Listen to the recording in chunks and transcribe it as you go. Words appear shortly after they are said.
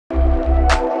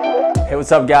Hey,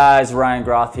 what's up guys? Ryan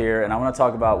Groth here, and I want to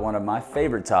talk about one of my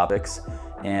favorite topics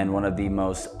and one of the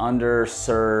most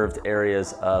underserved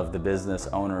areas of the business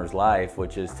owner's life,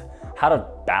 which is how to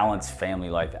balance family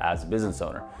life as a business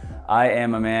owner. I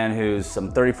am a man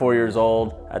I'm 34 years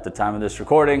old at the time of this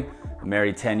recording. I'm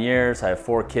married 10 years, I have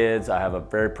 4 kids, I have a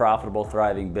very profitable,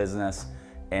 thriving business,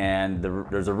 and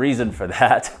there's a reason for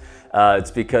that.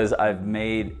 It's because I've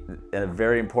made a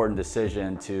very important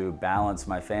decision to balance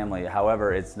my family.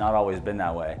 However, it's not always been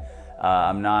that way.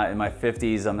 I'm not in my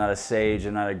 50s, I'm not a sage,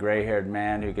 I'm not a gray-haired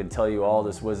man who can tell you all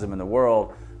this wisdom in the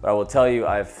world, but I will tell you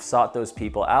I've sought those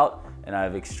people out and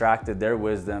I've extracted their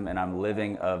wisdom, and I'm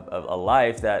living a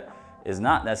life that is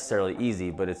not necessarily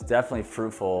easy, but it's definitely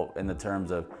fruitful in the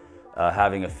terms of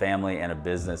having a family and a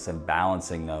business and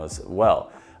balancing those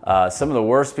well. Some of the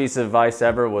worst piece of advice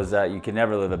ever was that you can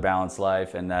never live a balanced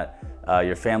life, and that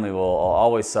your family will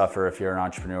always suffer if you're an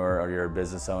entrepreneur or you're a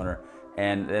business owner.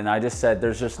 And I just said,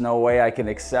 there's just no way I can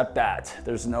accept that.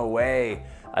 There's no way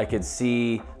I could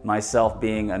see myself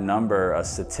being a number, a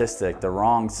statistic, the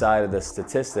wrong side of the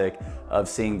statistic of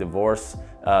seeing divorce.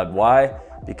 Why?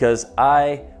 Because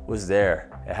I was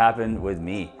there. It happened with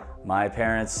me. My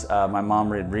parents, my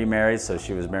mom had remarried, so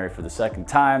she was married for the second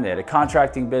time. They had a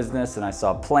contracting business, and I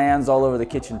saw plans all over the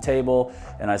kitchen table,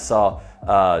 and I saw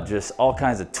just all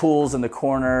kinds of tools in the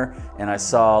corner, and I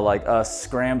saw like us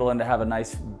scrambling to have a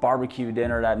nice barbecue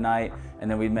dinner that night,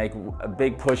 and then we'd make a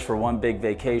big push for one big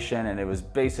vacation, and it was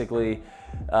basically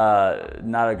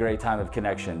not a great time of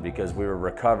connection because we were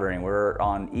recovering. We were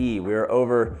on E. We were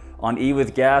over on E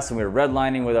with gas, and we were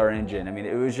redlining with our engine. I mean,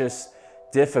 it was just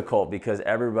difficult because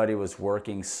everybody was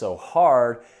working so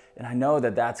hard. And I know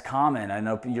that that's common. I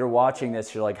know you're watching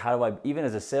this, you're like, how do I, even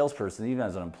as a salesperson, even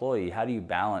as an employee, how do you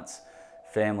balance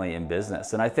family and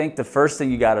business? And I think the first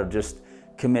thing you got to just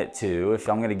commit to, if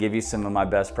I'm going to give you some of my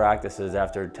best practices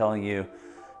after telling you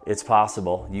it's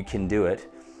possible, you can do it.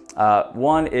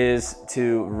 One is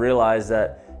to realize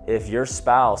that if your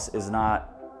spouse is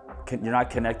you're not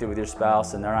connected with your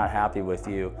spouse and they're not happy with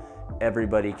you,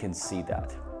 everybody can see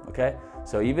that. Okay?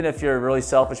 So even if you're a really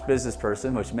selfish business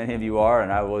person, which many of you are,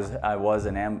 and I was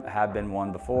and have been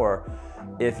one before,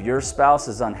 if your spouse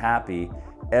is unhappy,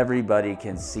 everybody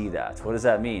can see that. What does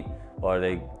that mean? Well, are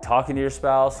they talking to your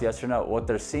spouse? Yes or no? What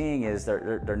they're seeing is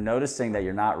they're noticing that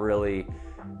you're not really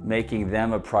making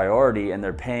them a priority, and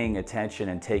they're paying attention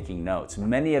and taking notes.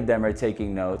 Many of them are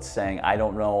taking notes saying, I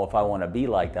don't know if I want to be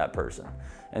like that person.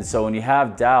 And so when you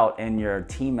have doubt in your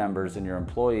team members and your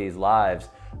employees' lives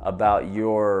about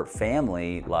your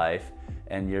family life,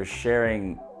 and you're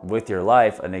sharing with your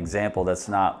life an example that's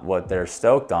not what they're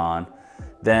stoked on,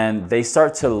 then they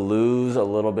start to lose a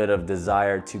little bit of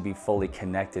desire to be fully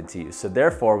connected to you. So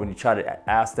therefore, when you try to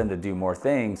ask them to do more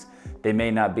things, they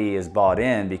may not be as bought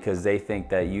in because they think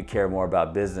that you care more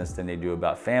about business than they do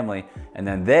about family. And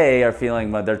then they are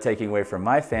feeling, well, they're taking away from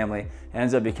my family. It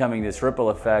ends up becoming this ripple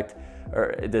effect,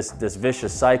 or this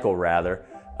vicious cycle rather,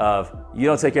 of you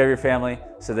don't take care of your family,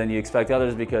 so then you expect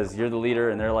others because you're the leader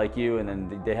and they're like you, and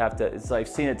then they have to, it's like, I've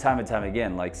seen it time and time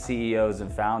again, like CEOs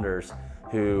and founders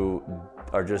who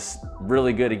are just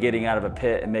really good at getting out of a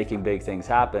pit and making big things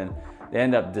happen. They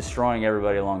end up destroying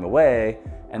everybody along the way,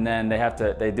 and then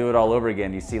they do it all over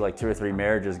again. You see like 2 or 3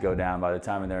 marriages go down by the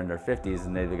time they're in their 50s,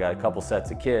 and they've got a couple sets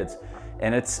of kids.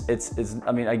 And it's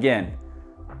I mean, again,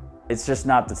 it's just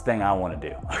not the thing I want to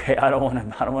do. Okay, I don't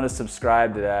want to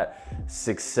subscribe to that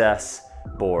success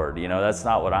board. You know, that's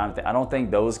not what I'm thinking. I don't think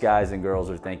those guys and girls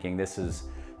are thinking this is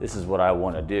what I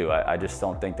want to do. I just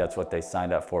don't think that's what they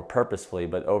signed up for purposefully.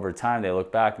 But over time, they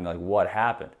look back and they're like, what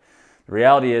happened? The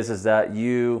reality is that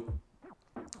you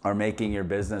are making your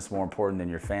business more important than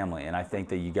your family. And I think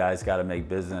that you guys got to make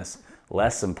business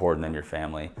less important than your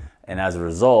family. And as a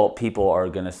result, people are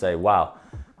going to say, wow,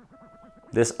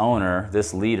 this owner,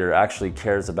 this leader actually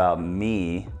cares about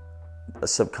me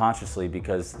subconsciously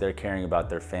because they're caring about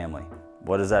their family.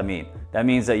 What does that mean? That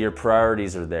means that your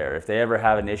priorities are there. If they ever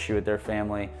have an issue with their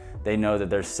family, they know that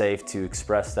they're safe to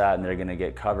express that, and they're going to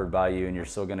get covered by you, and you're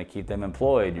still going to keep them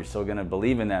employed. You're still going to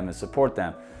believe in them and support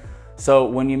them. So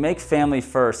when you make family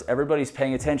first, everybody's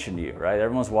paying attention to you, right?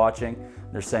 Everyone's watching.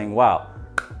 They're saying, wow,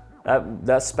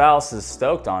 that spouse is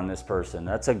stoked on this person.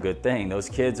 That's a good thing. Those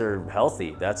kids are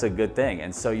healthy. That's a good thing.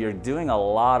 And so you're doing a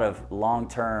lot of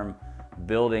long-term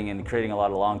building and creating a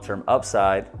lot of long-term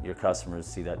upside. Your customers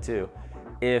see that too,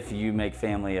 if you make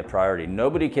family a priority.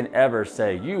 Nobody can ever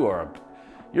say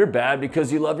you're bad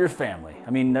because you love your family. I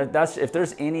mean, if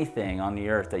there's anything on the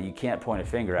earth that you can't point a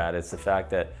finger at, it's the fact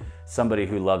that somebody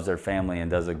who loves their family and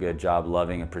does a good job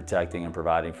loving and protecting and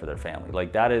providing for their family.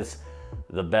 Like, that is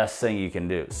the best thing you can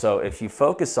do. So if you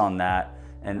focus on that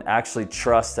and actually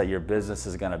trust that your business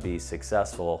is going to be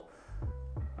successful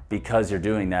because you're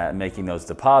doing that and making those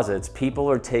deposits, people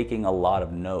are taking a lot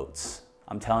of notes.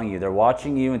 I'm telling you, they're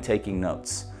watching you and taking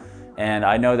notes. And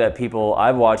I know that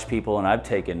I've watched people and I've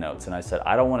taken notes, and I said,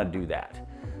 I don't want to do that.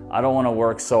 I don't want to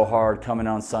work so hard coming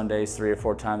on Sundays 3 or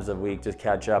 4 times a week, just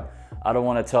catch up. I don't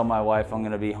want to tell my wife I'm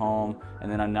going to be home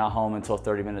and then I'm not home until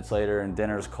 30 minutes later and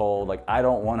dinner's cold. Like, I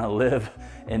don't want to live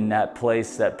in that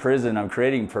place, that prison I'm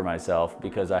creating for myself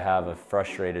because I have a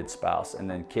frustrated spouse and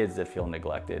then kids that feel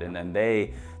neglected, and then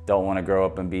they don't want to grow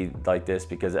up and be like this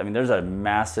because, I mean, there's a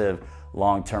massive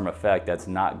long-term effect that's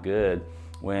not good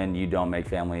when you don't make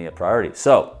family a priority.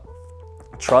 So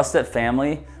trust that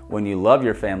family, when you love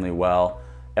your family well,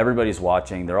 everybody's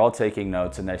watching, they're all taking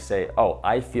notes, and they say, oh,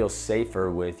 I feel safer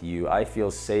with you. I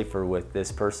feel safer with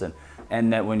this person.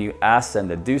 And that when you ask them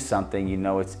to do something, you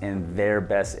know it's in their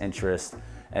best interest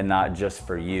and not just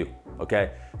for you,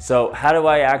 okay? So how do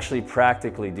I actually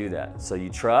practically do that? So you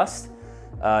trust,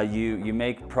 you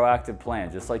make proactive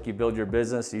plans. Just like you build your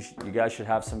business, you guys should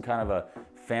have some kind of a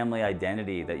family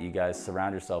identity that you guys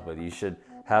surround yourself with. You should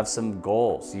have some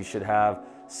goals. You should have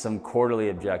some quarterly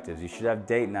objectives. You should have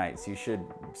date nights. You should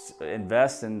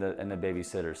invest in the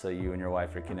babysitter so you and your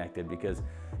wife are connected, because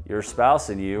your spouse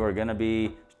and you are gonna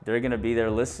be, they're gonna be there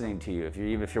listening to you.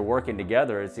 If you're working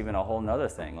together, it's even a whole nother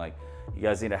thing. Like, you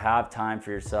guys need to have time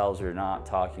for yourselves, or you're not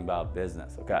talking about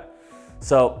business, okay?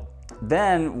 So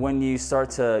then when you start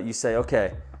to, you say,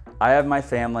 okay, I have my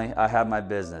family, I have my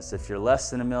business. If you're less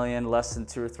than $1 million, less than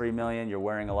 2 or 3 million, you're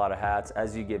wearing a lot of hats.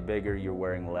 As you get bigger, you're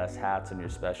wearing less hats and you're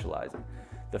specializing.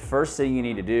 The first thing you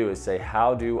need to do is say,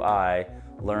 how do I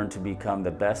learn to become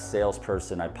the best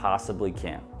salesperson I possibly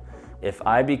can? If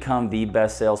I become the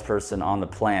best salesperson on the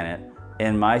planet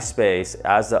in my space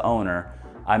as the owner,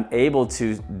 I'm able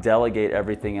to delegate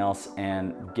everything else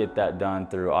and get that done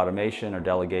through automation or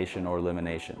delegation or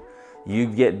elimination. You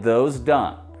get those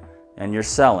done and you're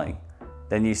selling,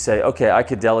 then you say, okay, I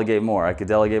could delegate more, I could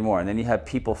delegate more. And then you have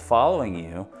people following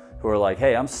you who are like,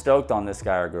 hey, I'm stoked on this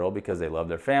guy or girl because they love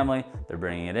their family, they're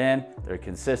bringing it in, they're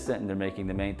consistent, and they're making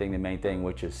the main thing,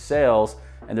 which is sales,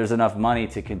 and there's enough money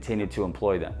to continue to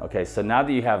employ them. Okay, so now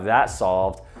that you have that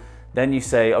solved, then you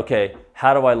say, okay,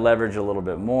 how do I leverage a little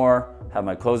bit more, have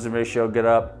my closing ratio get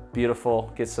up,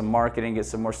 beautiful, get some marketing, get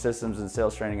some more systems and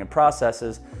sales training and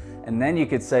processes, and then you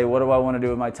could say, what do I want to do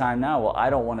with my time now? Well, I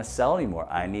don't want to sell anymore.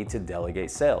 I need to delegate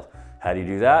sales. How do you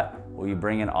do that? Well, you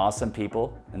bring in awesome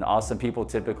people, and awesome people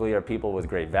typically are people with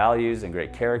great values and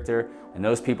great character, and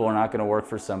those people are not going to work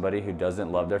for somebody who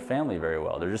doesn't love their family very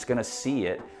well. They're just going to see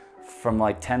it from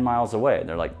like 10 miles away.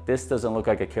 They're like, this doesn't look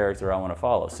like a character I want to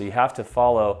follow. So you have to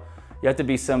follow, you have to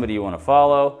be somebody you want to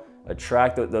follow,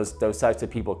 attract those types of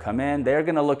people come in. They're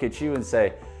going to look at you and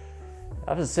say,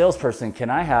 as a salesperson, can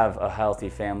I have a healthy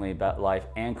family life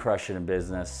and crush it in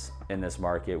business in this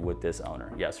market with this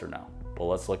owner? Yes or no? Well,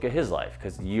 let's look at his life,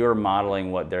 because you're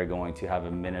modeling what they're going to have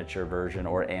a miniature version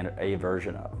or a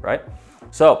version of, right?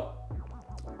 So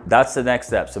that's the next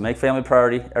step. So make family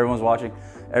priority. Everyone's watching,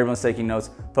 everyone's taking notes.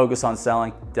 Focus on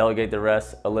selling, delegate the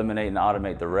rest, eliminate and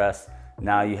automate the rest.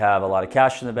 Now you have a lot of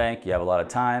cash in the bank, you have a lot of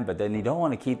time, but then you don't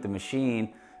want to keep the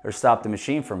machine or stop the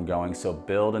machine from going. So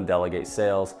build and delegate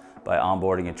sales by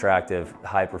onboarding attractive,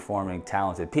 high-performing,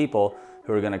 talented people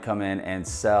who are going to come in and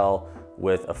sell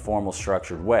with a formal,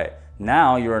 structured way.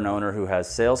 Now you're an owner who has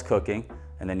sales cooking,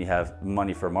 and then you have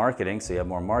money for marketing, so you have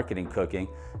more marketing cooking,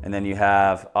 and then you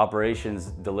have operations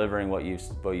delivering what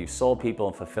you've sold people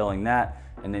and fulfilling that,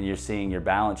 and then you're seeing your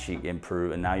balance sheet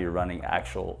improve, and now you're running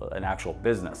an actual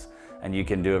business. And you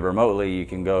can do it remotely. You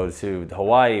can go to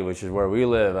Hawaii, which is where we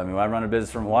live. I mean, when I run a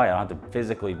business from Hawaii, I don't have to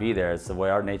physically be there. It's the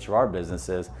way our nature of our business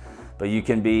is. But you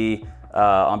can be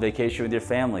on vacation with your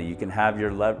family. You can have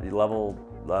your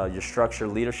your structured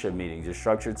leadership meetings, your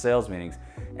structured sales meetings,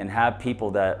 and have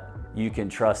people that you can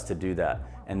trust to do that.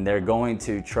 And they're going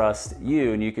to trust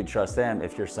you, and you can trust them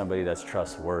if you're somebody that's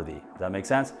trustworthy. Does that make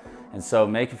sense? And so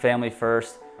make a family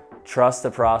first. Trust the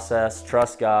process,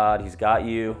 trust God. He's got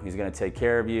you, he's gonna take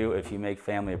care of you if you make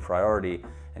family a priority,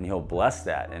 and he'll bless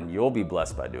that, and you'll be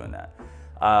blessed by doing that.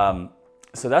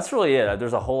 So that's really it.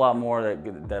 There's a whole lot more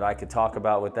that I could talk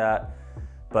about with that,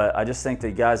 but I just think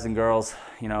that guys and girls,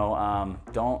 you know,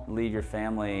 don't leave your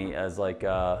family as like,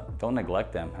 don't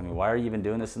neglect them. I mean, why are you even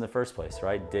doing this in the first place,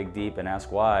 right? Dig deep and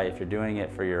ask why. If you're doing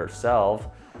it for yourself,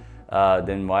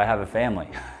 then why have a family?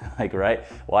 Like, right?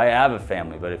 Why have a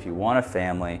family? But if you want a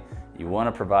family, you want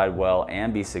to provide well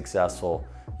and be successful,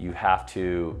 you have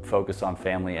to focus on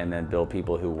family and then build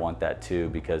people who want that too,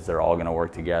 because they're all going to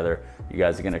work together. You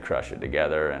guys are going to crush it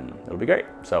together, and it'll be great.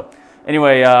 So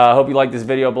anyway, I hope you like this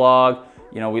video blog.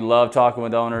 You know, we love talking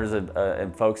with owners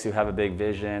and folks who have a big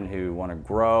vision, who want to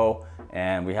grow,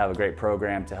 and we have a great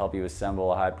program to help you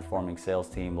assemble a high-performing sales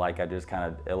team like I just kind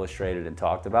of illustrated and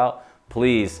talked about.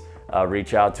 Please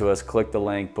reach out to us, click the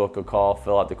link, book a call,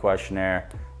 fill out the questionnaire,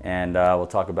 and we'll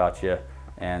talk about you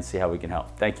and see how we can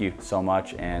help. Thank you so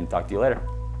much, and talk to you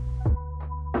later.